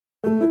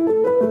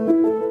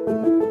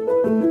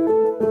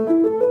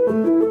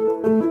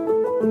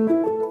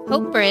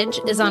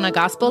Bridge is on a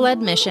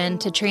gospel-led mission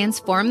to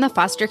transform the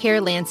foster care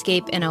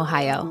landscape in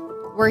Ohio.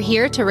 We're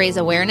here to raise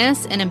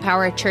awareness and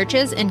empower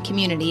churches and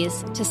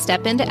communities to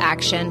step into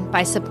action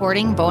by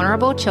supporting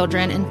vulnerable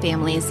children and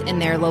families in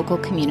their local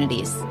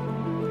communities.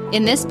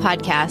 In this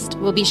podcast,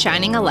 we'll be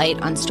shining a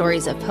light on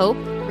stories of hope,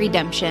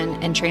 redemption,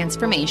 and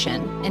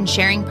transformation, and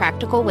sharing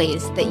practical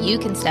ways that you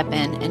can step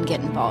in and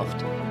get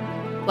involved.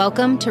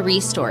 Welcome to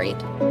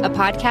Restoried, a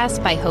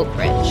podcast by Hope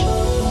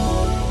Bridge.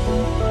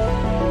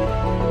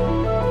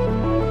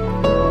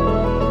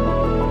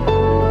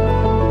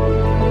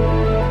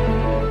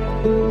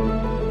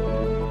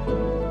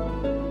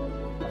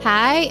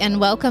 Hi,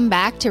 and welcome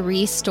back to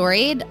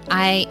Restoried.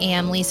 I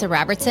am Lisa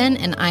Robertson,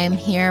 and I am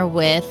here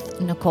with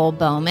Nicole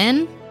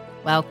Bowman.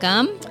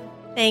 Welcome.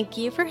 Thank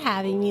you for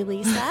having me,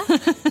 Lisa.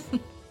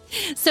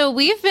 So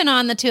we've been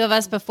on, the two of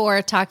us,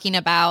 before talking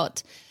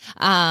about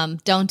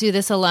Don't Do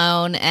This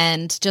Alone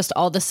and just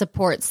all the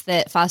supports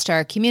that Foster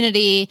Our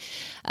Community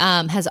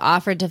has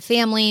offered to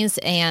families,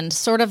 and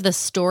sort of the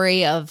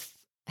story of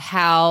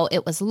how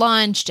it was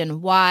launched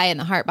and why and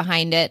the heart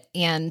behind it.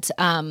 And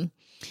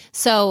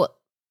so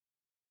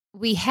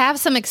we have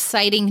some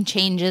exciting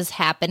changes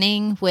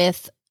happening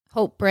with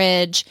Hope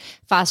Bridge,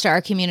 Foster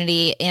Our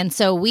Community. And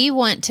so we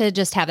want to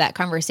just have that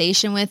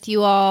conversation with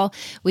you all.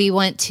 We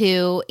want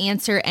to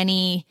answer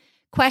any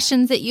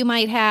questions that you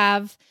might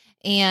have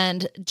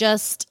and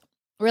just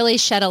really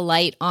shed a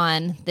light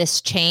on this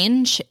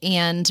change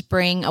and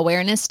bring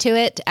awareness to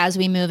it as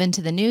we move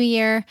into the new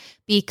year,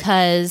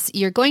 because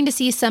you're going to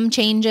see some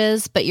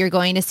changes, but you're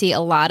going to see a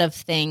lot of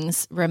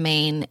things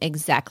remain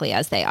exactly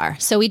as they are.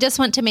 So we just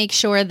want to make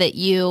sure that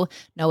you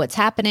know what's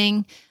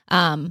happening.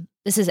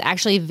 This is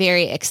actually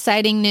very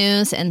exciting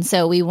news, and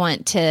so we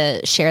want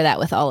to share that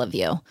with all of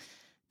you.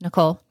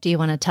 Nicole, do you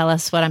want to tell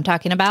us what I'm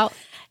talking about?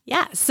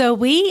 Yeah, so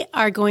we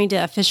are going to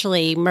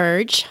officially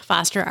merge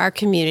Foster Our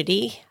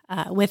Community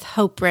with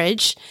Hope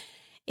Bridge.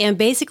 And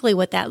basically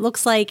what that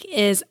looks like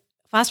is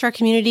Foster Our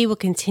Community will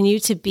continue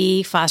to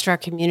be Foster Our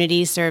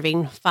Community,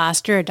 serving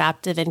foster,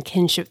 adoptive, and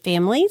kinship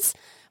families.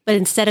 But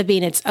instead of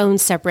being its own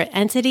separate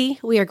entity,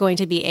 we are going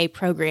to be a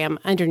program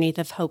underneath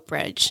of Hope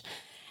Bridge.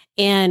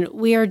 And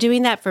we are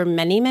doing that for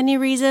many, many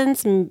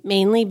reasons,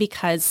 mainly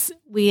because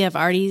we have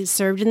already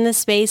served in this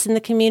space in the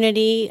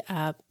community.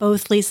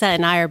 Both Lisa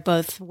and I are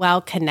both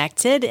well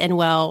connected and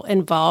well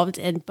involved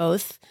in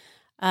both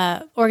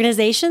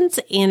organizations,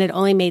 and it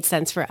only made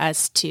sense for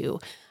us to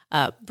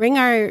bring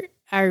our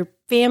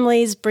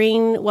families,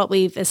 bring what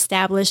we've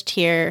established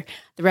here,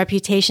 the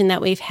reputation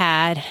that we've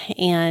had,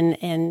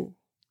 and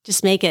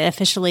just make it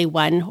officially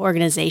one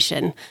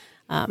organization.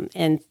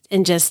 And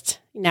just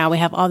now we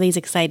have all these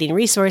exciting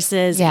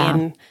resources. Yeah.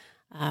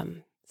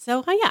 And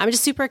so I'm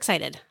just super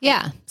excited.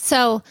 Yeah.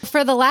 So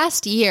for the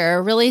last year,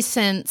 really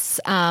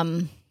since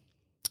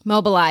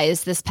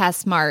Mobilize this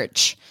past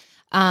March,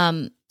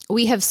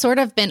 we have sort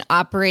of been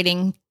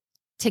operating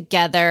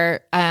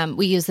together.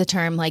 We use the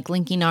term like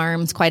linking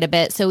arms quite a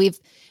bit. So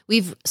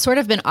we've sort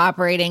of been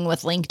operating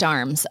with linked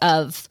arms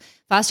of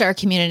Foster Our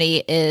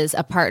Community is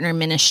a partner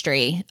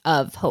ministry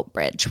of Hope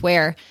Bridge,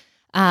 where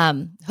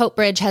Hope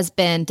Bridge has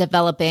been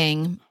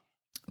developing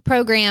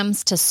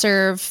programs to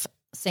serve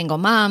single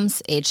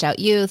moms, aged out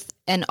youth,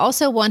 and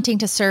also wanting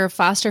to serve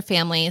foster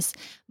families.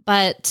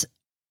 But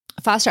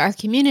Foster Our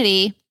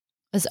Community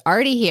was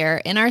already here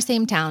in our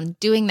same town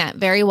doing that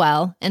very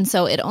well. And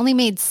so it only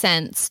made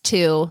sense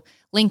to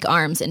link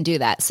arms and do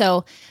that.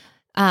 So,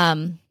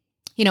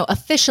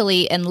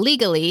 officially and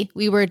legally,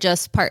 we were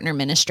just partner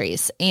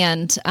ministries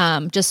and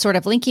just sort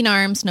of linking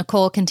arms,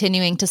 Nicole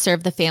continuing to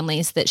serve the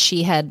families that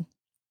she had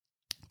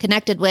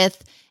connected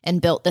with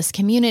and built this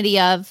community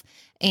of.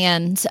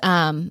 And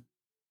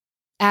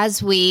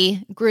as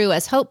we grew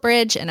as Hope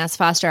Bridge and as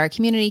Foster Our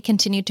Community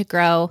continued to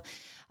grow,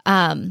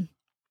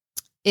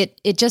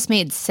 it just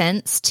made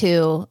sense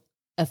to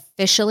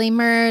officially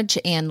merge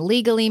and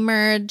legally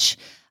merge.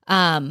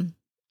 And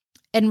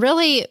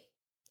really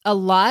a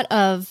lot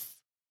of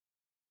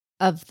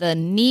the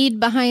need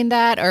behind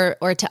that,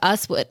 or to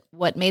us,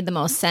 what made the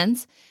most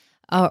sense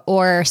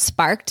or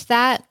sparked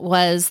that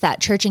was that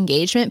church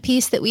engagement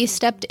piece that we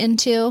stepped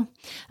into.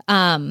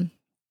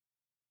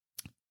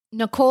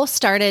 Nicole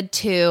started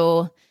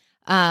to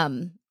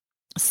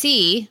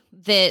see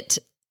that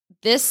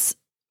this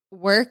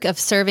work of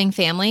serving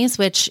families,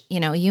 which,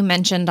 you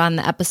mentioned on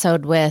the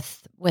episode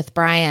with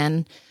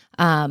Brian,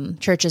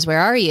 Churches, Where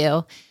Are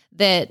You?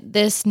 That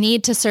this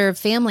need to serve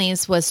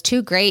families was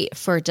too great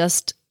for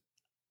just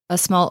a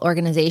small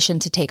organization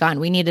to take on.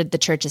 We needed the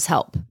church's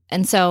help.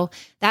 And so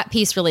that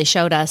piece really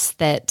showed us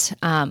that,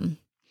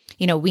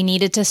 we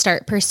needed to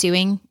start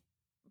pursuing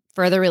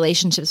further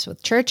relationships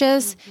with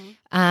churches.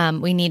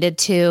 Mm-hmm. We needed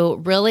to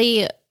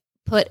really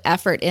put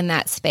effort in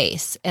that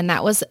space. And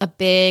that was a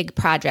big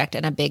project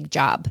and a big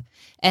job.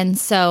 And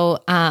so,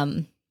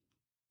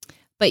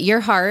 but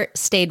your heart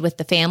stayed with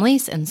the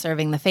families and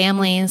serving the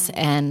families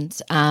and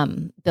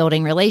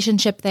building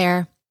relationship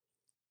there.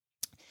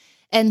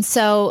 And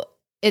so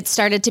it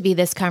started to be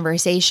this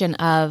conversation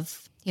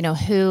of,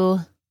 who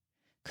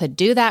could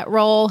do that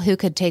role, who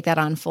could take that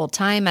on full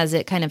time, as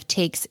it kind of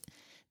takes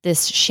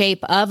this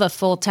shape of a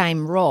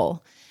full-time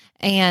role.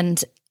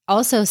 And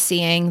also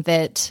seeing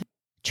that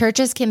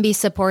churches can be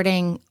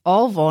supporting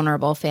all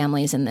vulnerable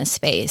families in this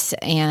space,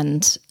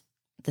 and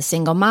the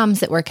single moms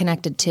that we're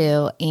connected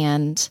to,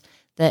 and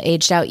the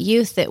aged out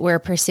youth that we're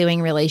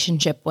pursuing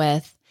relationship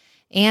with,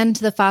 and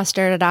the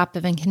foster,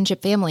 adoptive, and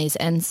kinship families.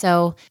 And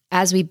so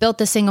as we built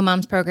the Single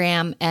Moms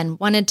program and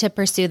wanted to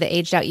pursue the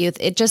aged out youth,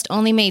 it just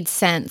only made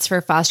sense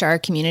for Foster Our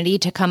Community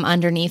to come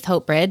underneath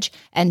Hope Bridge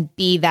and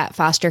be that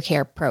foster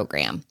care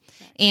program.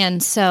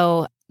 And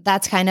so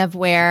that's kind of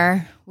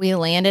where we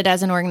landed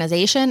as an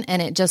organization,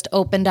 and it just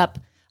opened up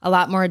a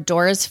lot more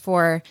doors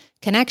for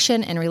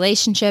connection and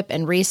relationship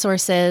and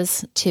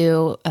resources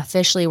to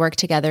officially work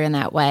together in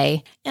that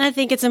way. And I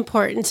think it's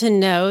important to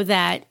know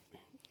that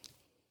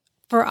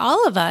for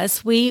all of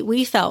us,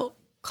 we felt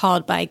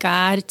called by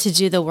God to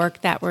do the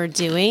work that we're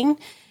doing.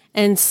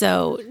 And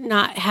so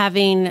not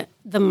having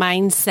the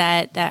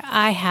mindset that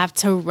I have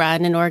to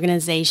run an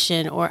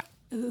organization or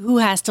who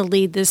has to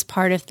lead this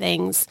part of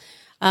things.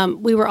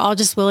 We were all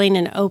just willing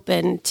and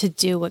open to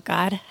do what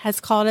God has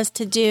called us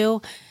to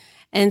do.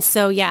 And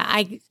so,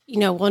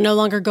 we're no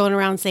longer going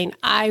around saying,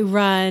 I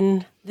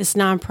run this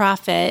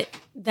nonprofit.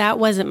 That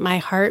wasn't my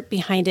heart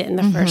behind it in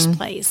the first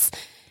place.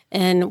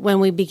 And when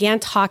we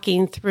began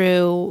talking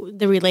through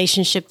the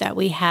relationship that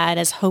we had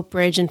as Hope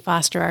Bridge and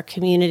Foster Our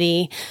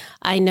Community,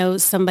 I know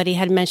somebody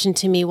had mentioned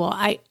to me, well,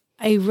 I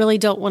really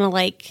don't want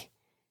to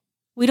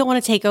we don't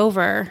want to take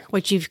over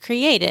what you've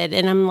created.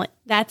 And I'm like,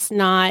 that's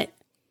not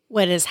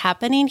what is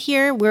happening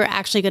here. We're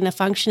actually going to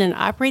function and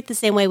operate the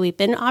same way we've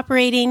been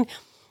operating,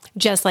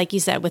 just like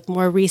you said, with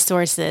more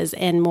resources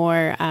and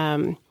more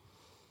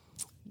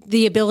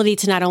the ability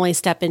to not only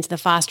step into the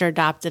foster,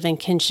 adoptive, and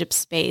kinship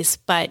space,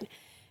 but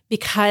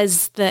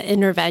because the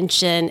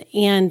intervention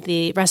and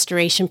the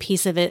restoration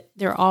piece of it,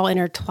 they're all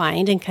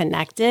intertwined and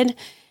connected.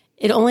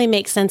 It only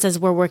makes sense as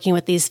we're working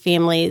with these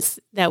families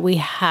that we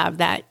have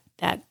that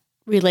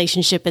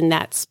relationship in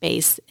that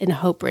space in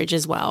Hope Bridge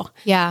as well.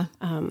 Yeah.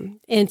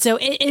 And so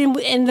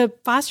in the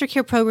foster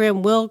care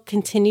program will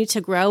continue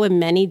to grow in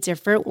many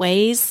different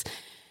ways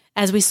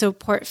as we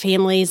support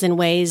families in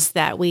ways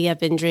that we have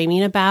been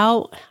dreaming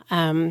about.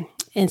 And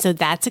so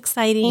that's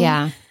exciting.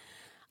 Yeah.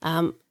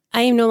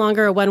 I am no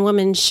longer a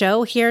one-woman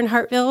show here in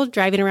Hartville,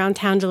 driving around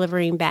town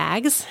delivering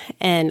bags,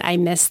 and I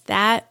missed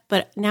that.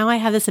 But now I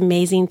have this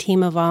amazing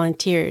team of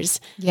volunteers,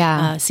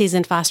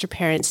 seasoned foster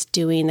parents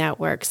doing that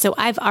work. So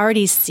I've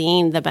already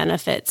seen the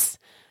benefits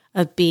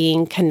of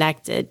being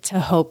connected to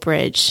Hope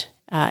Bridge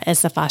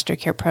as the foster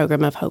care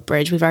program of Hope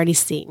Bridge. We've already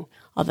seen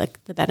all the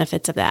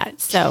benefits of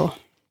that. So,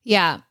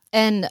 yeah.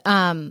 And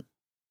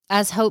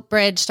as Hope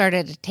Bridge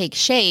started to take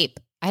shape,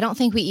 I don't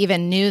think we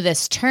even knew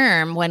this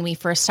term when we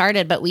first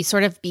started, but we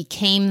sort of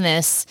became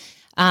this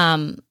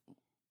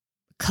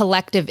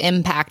collective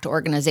impact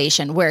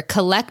organization where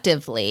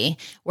collectively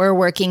we're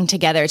working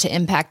together to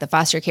impact the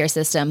foster care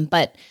system.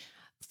 But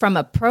from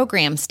a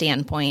program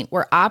standpoint,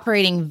 we're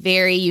operating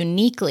very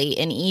uniquely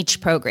in each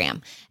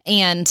program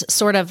and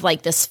sort of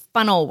like this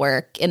funnel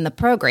work in the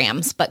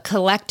programs, but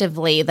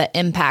collectively the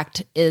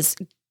impact is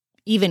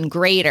even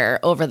greater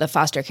over the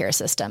foster care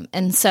system.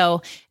 And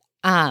so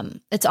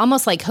it's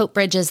almost like Hope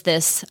Bridge is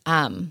this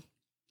umbrella,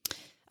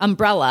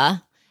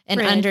 and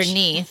bridge.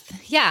 Underneath,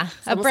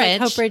 a bridge.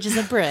 Like Hope Bridge is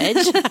a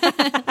bridge,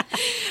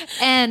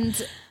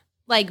 and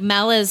like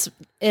Mel is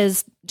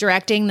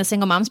directing the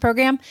Single Moms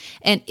program,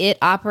 and it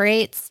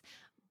operates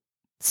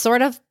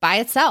sort of by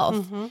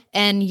itself.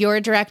 And you're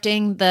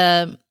directing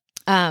the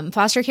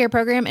foster care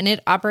program, and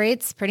it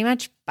operates pretty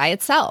much by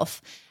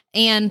itself.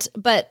 And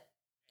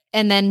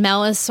then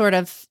Mel is sort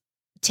of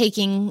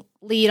taking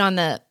lead on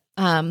the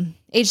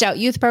aged out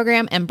youth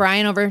program, and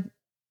Brian over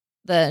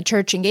the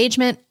church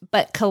engagement,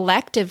 but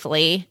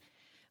collectively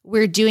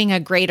we're doing a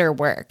greater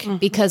work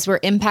because we're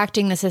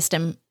impacting the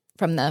system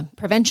from the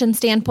prevention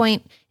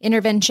standpoint,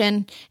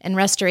 intervention and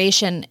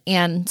restoration,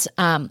 and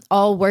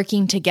all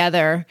working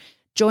together,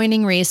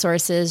 joining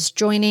resources,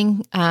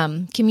 joining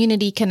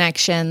community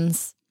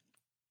connections,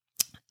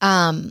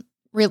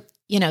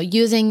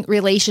 using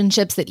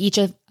relationships that each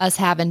of us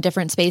have in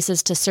different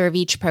spaces to serve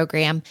each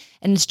program.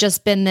 And it's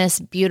just been this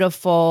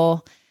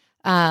beautiful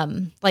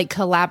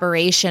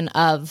collaboration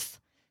of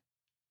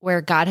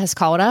where God has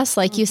called us,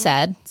 like you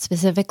said,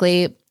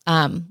 specifically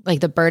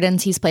the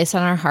burdens he's placed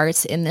on our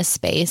hearts in this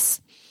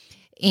space.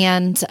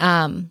 And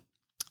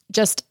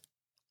just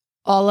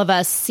all of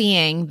us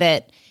seeing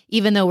that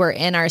even though we're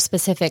in our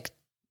specific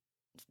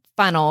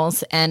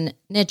funnels and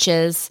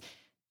niches,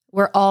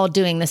 we're all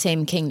doing the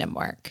same kingdom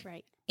work.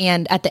 Right.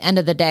 And at the end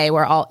of the day,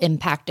 we're all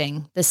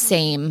impacting the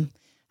same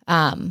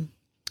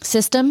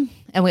system,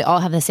 and we all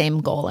have the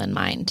same goal in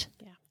mind.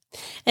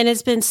 And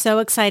it's been so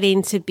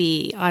exciting to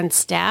be on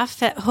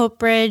staff at Hope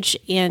Bridge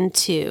and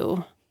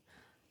to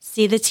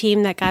see the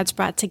team that God's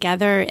brought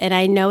together. And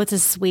I know it's a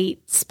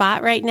sweet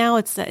spot right now.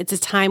 It's a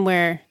time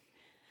where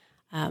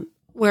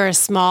we're a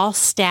small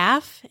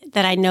staff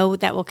that I know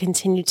that will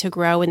continue to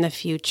grow in the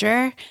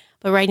future.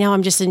 But right now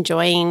I'm just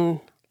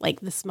enjoying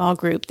like the small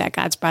group that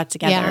God's brought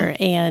together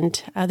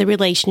and the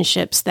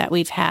relationships that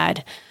we've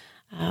had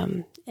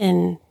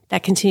and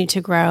that continue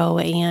to grow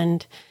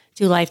and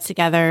do life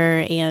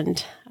together.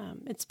 And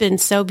it's been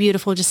so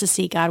beautiful just to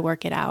see God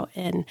work it out.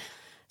 And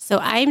so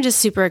I'm just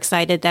super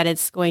excited that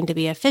it's going to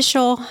be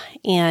official.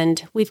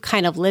 And we've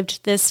kind of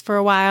lived this for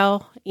a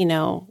while,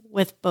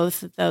 with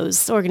both of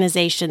those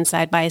organizations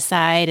side by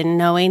side and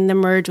knowing the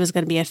merge was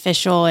going to be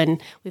official.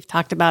 And we've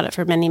talked about it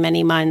for many,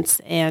 many months.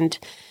 And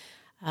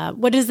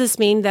what does this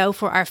mean, though,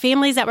 for our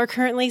families that we're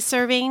currently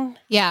serving?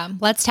 Yeah,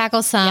 let's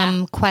tackle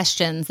some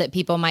questions that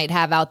people might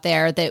have out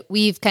there that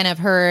we've kind of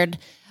heard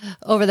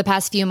over the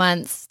past few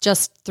months,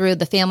 just through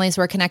the families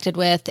we're connected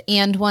with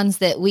and ones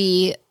that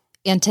we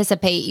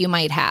anticipate you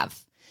might have.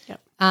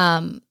 Yep.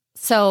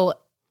 So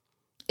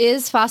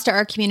is Foster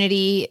Our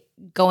Community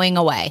going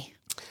away?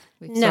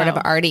 We've sort of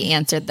already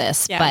answered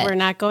this. Yeah, but we're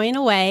not going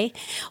away.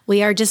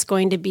 We are just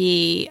going to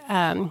be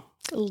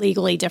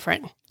legally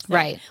different. So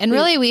right. And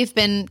really, we've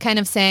been kind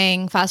of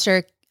saying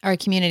Foster Our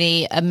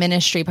Community, a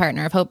ministry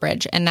partner of Hope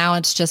Bridge. And now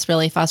it's just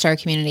really Foster Our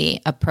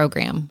Community, a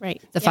program. Right.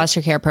 The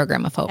foster care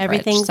program of Hope Bridge.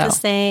 Everything's the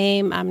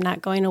same. I'm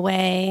not going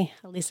away.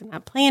 At least I'm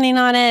not planning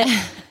on it.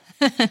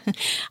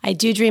 I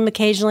do dream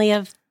occasionally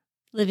of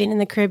living in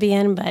the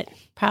Caribbean, but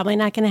probably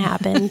not going to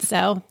happen.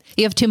 So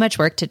you have too much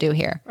work to do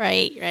here.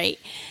 Right.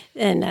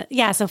 And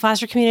so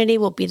Foster Community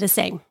will be the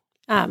same.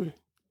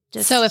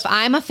 So if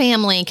I'm a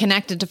family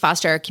connected to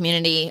Foster Our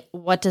Community,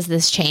 what does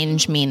this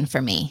change mean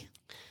for me?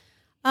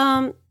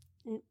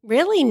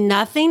 Really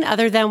nothing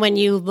other than when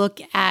you look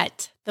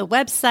at the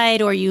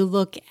website or you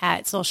look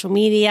at social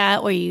media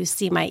or you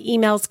see my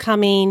emails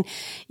coming,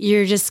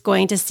 you're just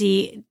going to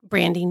see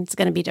branding is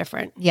going to be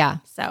different. Yeah.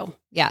 So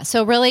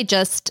really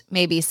just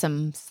maybe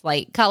some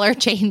slight color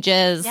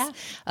changes,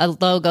 a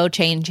logo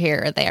change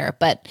here or there,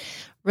 but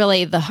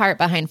really the heart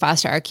behind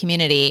Foster Our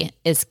Community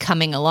is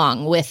coming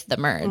along with the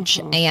merge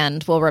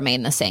and will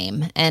remain the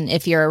same. And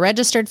if you're a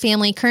registered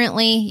family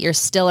currently, you're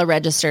still a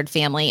registered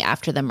family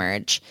after the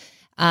merge.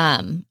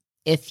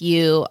 If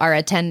you are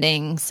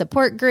attending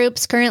support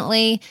groups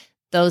currently,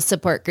 those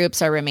support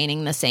groups are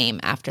remaining the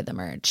same after the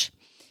merge.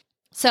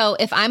 So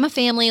if I'm a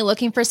family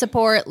looking for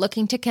support,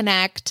 looking to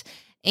connect,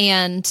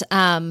 and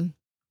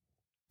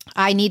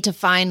I need to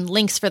find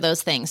links for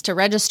those things to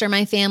register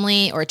my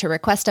family or to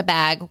request a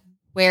bag,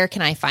 where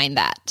can I find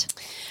that?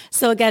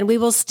 So again, we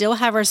will still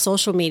have our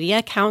social media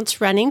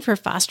accounts running for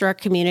Foster Our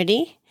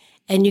Community.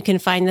 And you can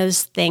find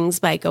those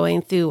things by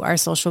going through our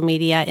social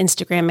media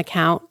Instagram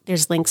account.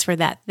 There's links for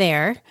that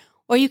there.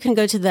 Or you can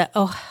go to the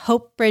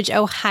Hope Bridge,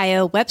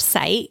 Ohio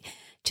website,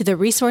 to the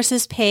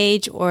resources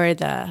page or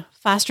the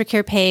foster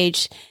care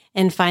page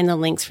and find the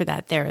links for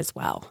that there as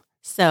well.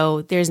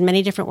 So there's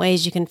many different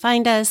ways you can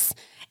find us.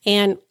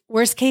 And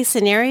worst case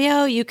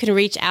scenario, you can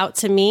reach out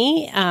to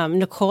me,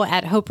 Nicole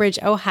at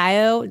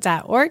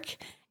hopebridgeohio.org,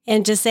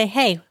 and just say,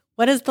 hey,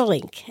 what is the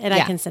link? And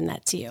I can send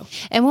that to you.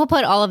 And we'll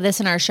put all of this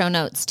in our show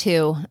notes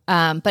too.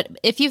 But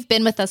if you've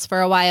been with us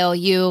for a while,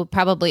 you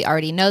probably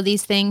already know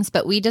these things,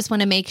 but we just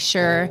want to make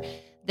sure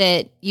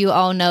that you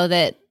all know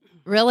that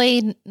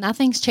really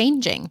nothing's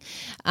changing.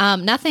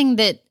 Nothing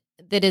that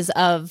is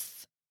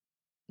of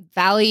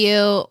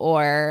value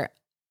or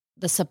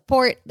the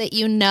support that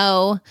you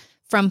know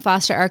from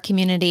Foster Our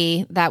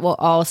Community, that will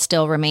all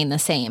still remain the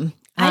same.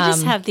 I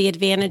just have the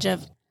advantage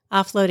of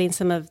offloading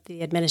some of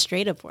the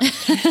administrative work.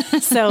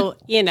 So,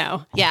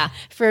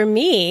 for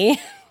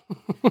me,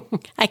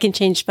 I can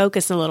change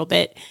focus a little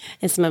bit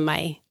in some of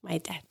my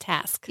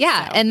tasks.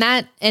 Yeah.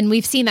 So. And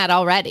we've seen that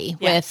already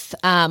with,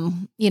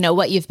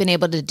 what you've been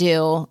able to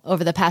do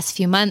over the past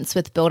few months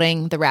with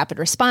building the rapid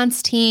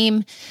response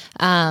team.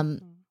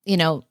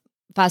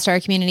 Foster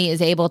Our Community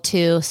is able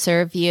to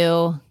serve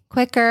you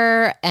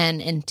quicker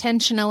and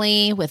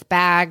intentionally with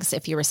bags.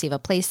 If you receive a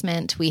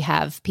placement, we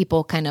have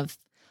people kind of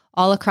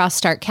all across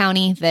Stark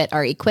County that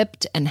are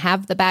equipped and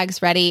have the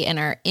bags ready and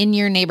are in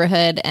your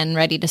neighborhood and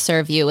ready to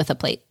serve you with a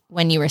plate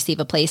when you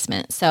receive a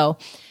placement. So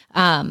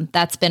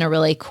that's been a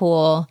really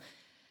cool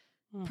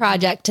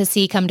project to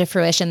see come to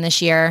fruition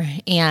this year,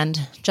 and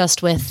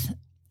just with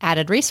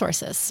added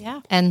resources.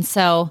 Yeah. And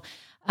so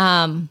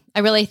I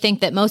really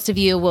think that most of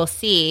you will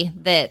see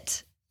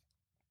that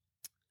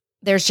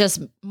there's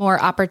just more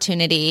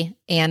opportunity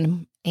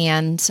and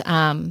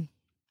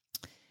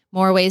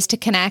more ways to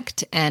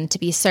connect and to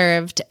be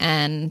served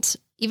and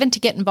even to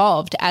get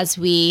involved as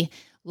we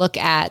look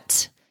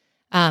at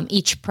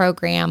each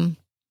program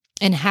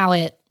and how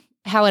it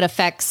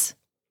affects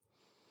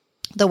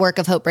the work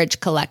of Hope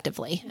Bridge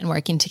collectively and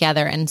working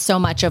together. And so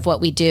much of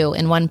what we do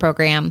in one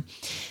program,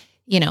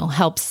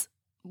 helps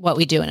what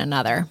we do in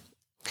another.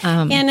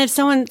 And if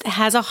someone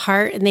has a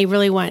heart and they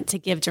really want to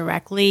give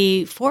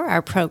directly for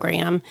our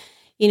program,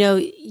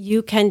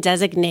 you can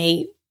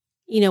designate,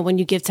 when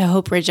you give to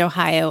Hope Bridge,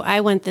 Ohio,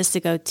 I want this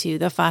to go to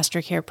the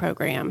foster care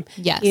program.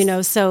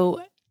 Yes.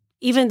 So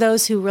even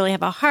those who really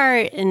have a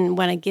heart and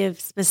want to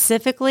give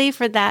specifically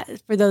for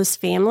those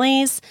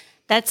families,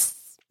 that's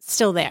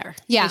still there.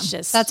 Yeah,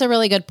 that's a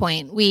really good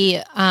point.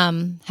 We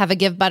have a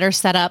Give Butter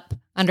set up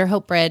under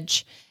Hope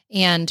Bridge,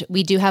 And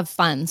we do have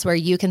funds where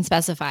you can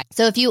specify.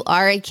 So if you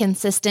are a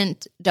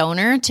consistent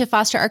donor to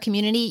foster our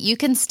community, you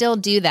can still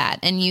do that.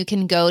 And you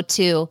can go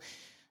to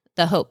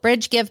the Hope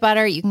Bridge Give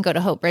Butter. You can go to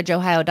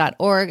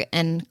hopebridgeohio.org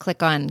and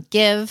click on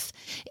Give,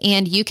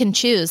 and you can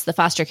choose the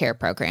foster care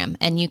program.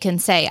 And you can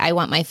say, I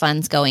want my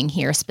funds going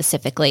here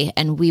specifically,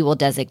 and we will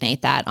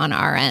designate that on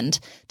our end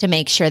to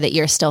make sure that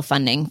you're still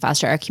funding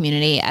Foster Our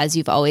Community as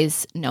you've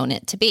always known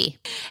it to be.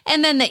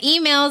 And then the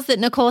emails that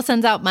Nicole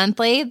sends out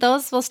monthly,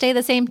 those will stay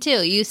the same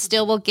too. You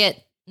still will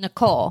get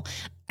Nicole.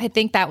 I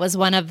think that was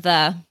one of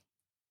the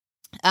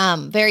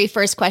very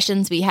first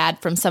questions we had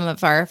from some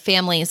of our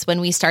families when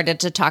we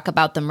started to talk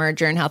about the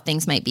merger and how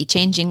things might be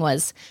changing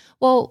was,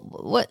 well,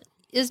 what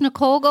is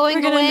Nicole going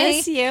away? We're going to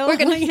miss you. We're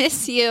going to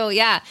miss you.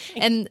 Yeah.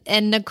 And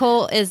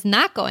Nicole is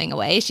not going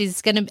away.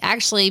 She's going to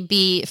actually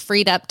be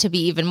freed up to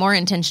be even more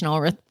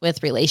intentional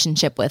with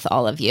relationship with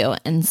all of you.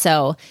 And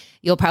so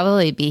you'll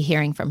probably be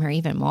hearing from her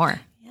even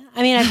more.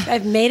 I mean,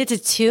 I've made it to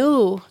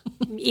 2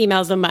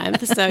 emails a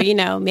month.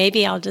 So,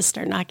 maybe I'll just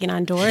start knocking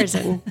on doors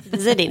and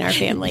visiting our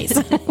families.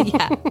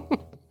 Yeah.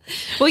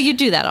 Well, you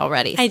do that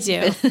already. I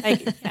do.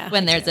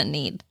 When there's a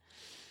need.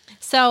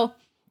 So,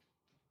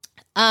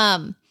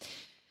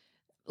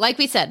 like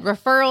we said,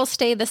 referrals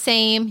stay the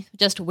same.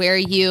 Just where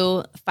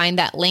you find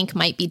that link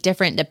might be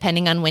different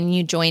depending on when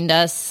you joined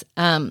us.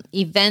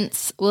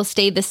 Events will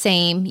stay the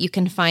same. You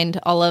can find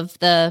all of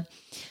the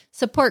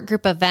support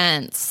group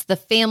events, the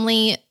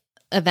family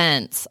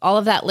events, all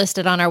of that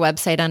listed on our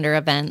website under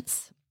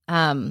events.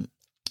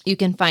 You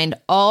can find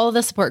all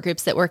the support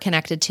groups that we're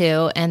connected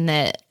to, and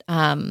that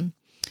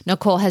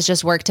Nicole has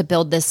just worked to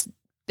build this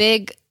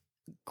big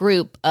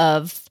group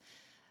of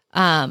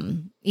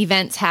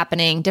events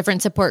happening,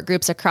 different support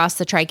groups across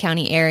the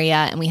Tri-County area.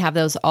 And we have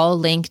those all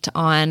linked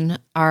on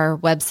our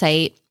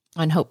website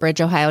on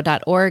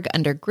hopebridgeohio.org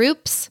under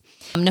groups.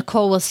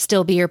 Nicole will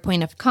still be your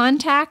point of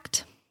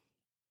contact.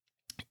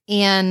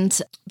 And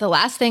the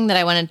last thing that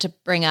I wanted to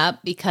bring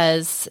up,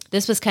 because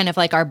this was kind of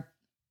like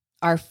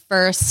our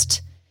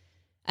first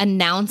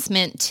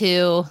announcement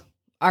to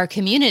our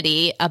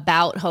community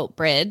about Hope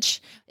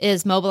Bridge,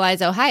 is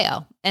Mobilize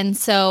Ohio. And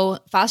so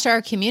Foster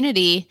Our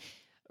Community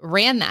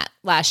ran that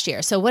last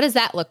year. So what does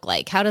that look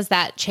like? How does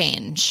that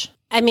change?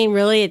 I mean,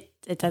 really,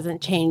 it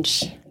doesn't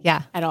change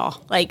at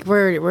all. Like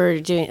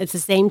we're doing, it's the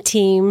same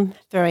team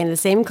throwing the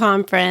same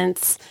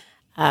conference.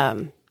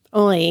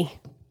 Only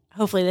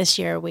hopefully this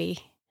year we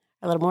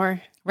a little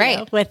more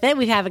with it.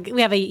 We have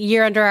a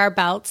year under our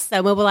belts.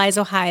 So Mobilize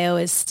Ohio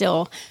is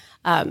still,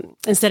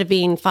 instead of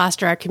being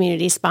Foster Our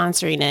Community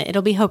sponsoring it,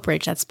 it'll be Hope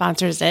Bridge that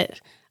sponsors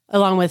it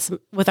along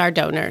with our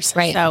donors.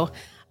 Right. So,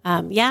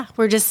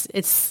 we're just,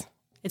 it's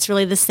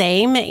really the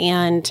same.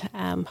 And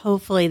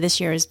hopefully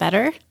this year is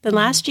better than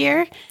last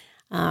year.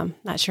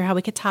 Not sure how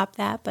we could top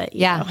that, but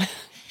you know.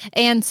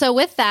 And so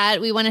with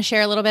that, we want to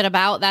share a little bit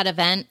about that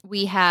event.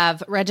 We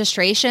have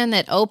registration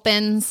that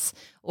opened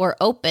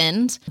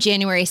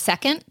January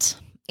 2nd,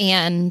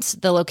 and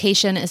the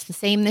location is the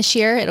same this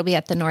year. It'll be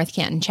at the North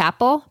Canton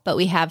Chapel, but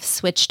we have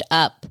switched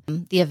up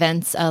the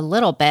events a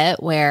little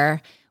bit,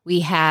 where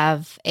we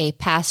have a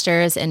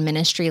pastors and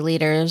ministry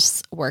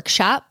leaders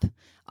workshop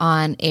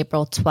on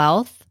April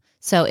 12th.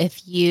 So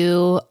if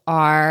you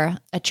are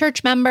a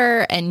church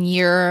member and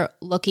you're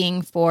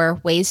looking for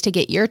ways to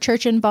get your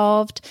church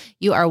involved,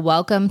 you are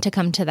welcome to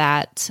come to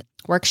that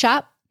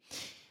workshop.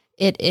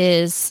 It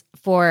is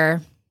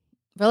for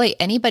really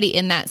anybody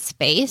in that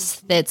space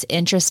that's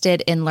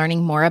interested in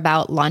learning more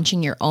about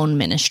launching your own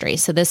ministry.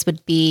 So this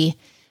would be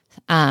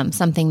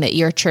something that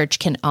your church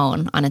can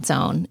own on its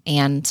own,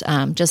 and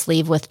just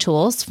leave with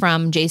tools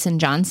from Jason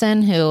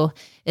Johnson, who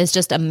is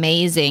just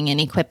amazing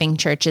in equipping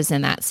churches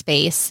in that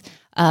space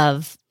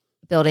of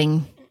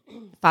building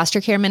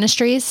foster care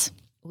ministries.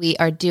 We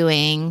are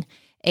doing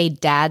a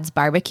dad's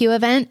barbecue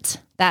event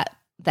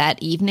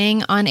that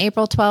evening on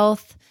April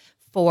 12th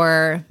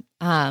for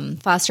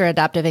foster,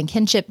 adoptive, and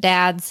kinship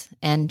dads,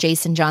 and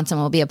Jason Johnson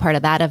will be a part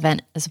of that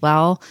event as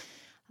well.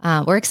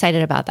 We're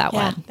excited about that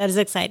one. Yeah, that is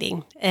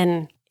exciting.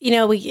 And, you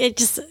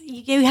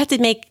have to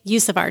make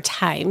use of our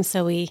time.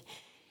 So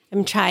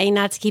I'm trying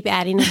not to keep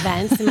adding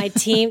events, and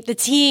the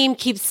team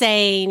keeps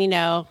saying,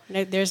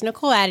 there's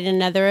Nicole adding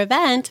another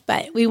event,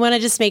 but we want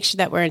to just make sure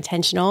that we're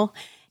intentional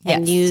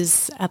and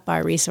use up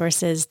our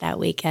resources that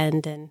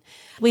weekend. And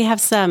we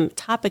have some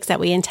topics that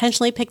we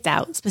intentionally picked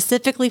out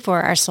specifically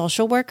for our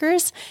social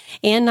workers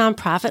and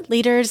nonprofit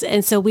leaders.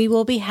 And so we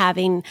will be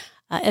having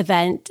an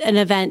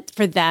event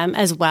for them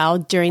as well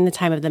during the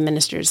time of the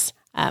ministers'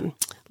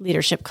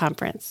 leadership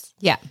conference.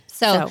 Yeah.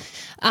 So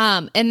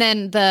and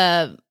then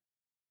the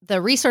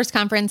resource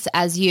conference,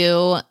 as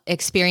you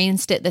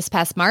experienced it this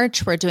past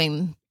March, we're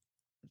doing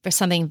for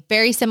something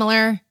very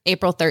similar,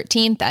 April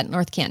 13th at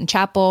North Canton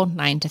Chapel,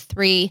 9 to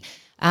 3.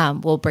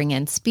 We'll bring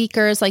in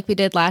speakers like we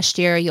did last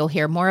year. You'll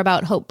hear more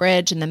about Hope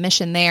Bridge and the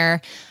mission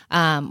there.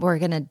 We're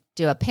going to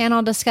do a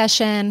panel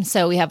discussion.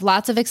 So we have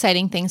lots of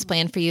exciting things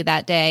planned for you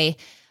that day.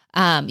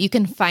 You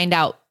can find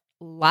out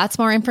lots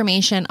more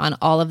information on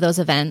all of those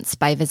events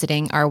by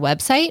visiting our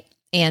website,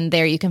 and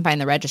there you can find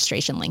the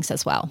registration links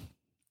as well.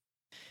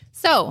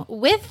 So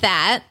with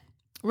that,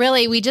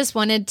 really, we just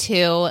wanted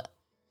to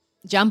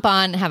jump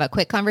on, have a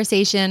quick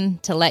conversation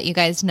to let you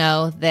guys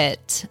know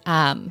that,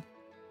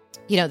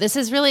 this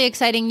is really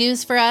exciting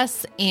news for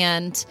us.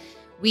 And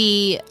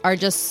we are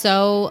just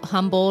so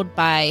humbled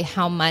by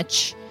how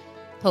much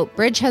Hope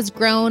Bridge has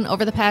grown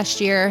over the past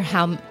year,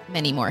 how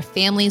many more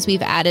families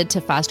we've added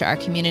to foster our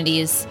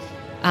community's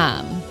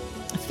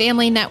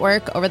family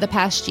network over the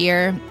past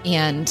year.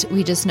 And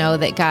we just know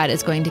that God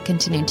is going to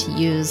continue to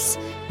use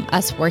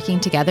us working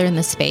together in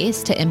this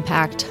space to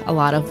impact a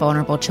lot of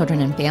vulnerable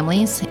children and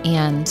families.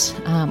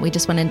 And we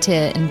just wanted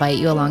to invite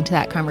you along to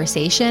that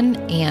conversation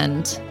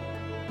and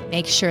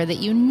make sure that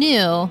you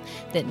knew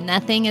that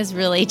nothing is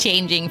really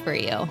changing for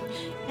you.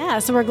 Yeah,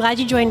 so we're glad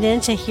you joined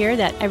in to hear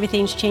that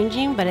everything's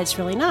changing, but it's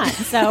really not.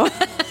 So,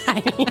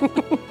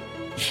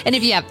 and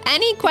if you have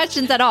any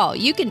questions at all,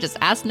 you can just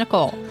ask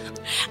Nicole.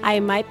 I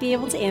might be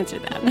able to answer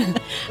them.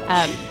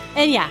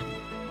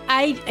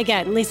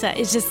 Lisa,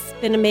 it's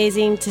just been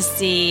amazing to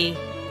see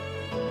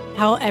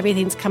how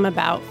everything's come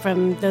about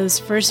from those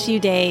first few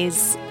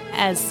days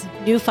as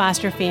new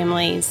foster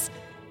families,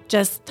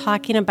 just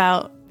talking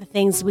about the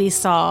things we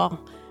saw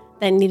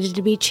that needed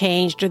to be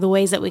changed or the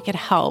ways that we could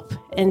help,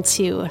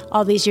 into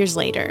all these years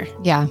later,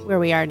 where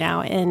we are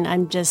now. And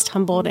I'm just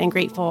humbled and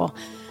grateful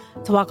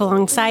to walk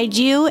alongside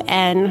you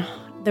and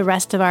the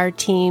rest of our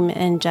team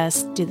and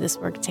just do this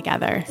work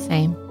together.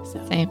 Same.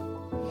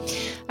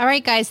 All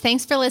right, guys,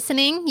 thanks for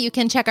listening. You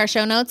can check our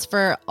show notes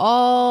for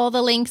all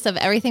the links of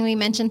everything we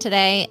mentioned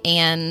today,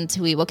 and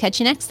we will catch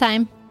you next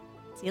time.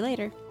 See you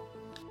later.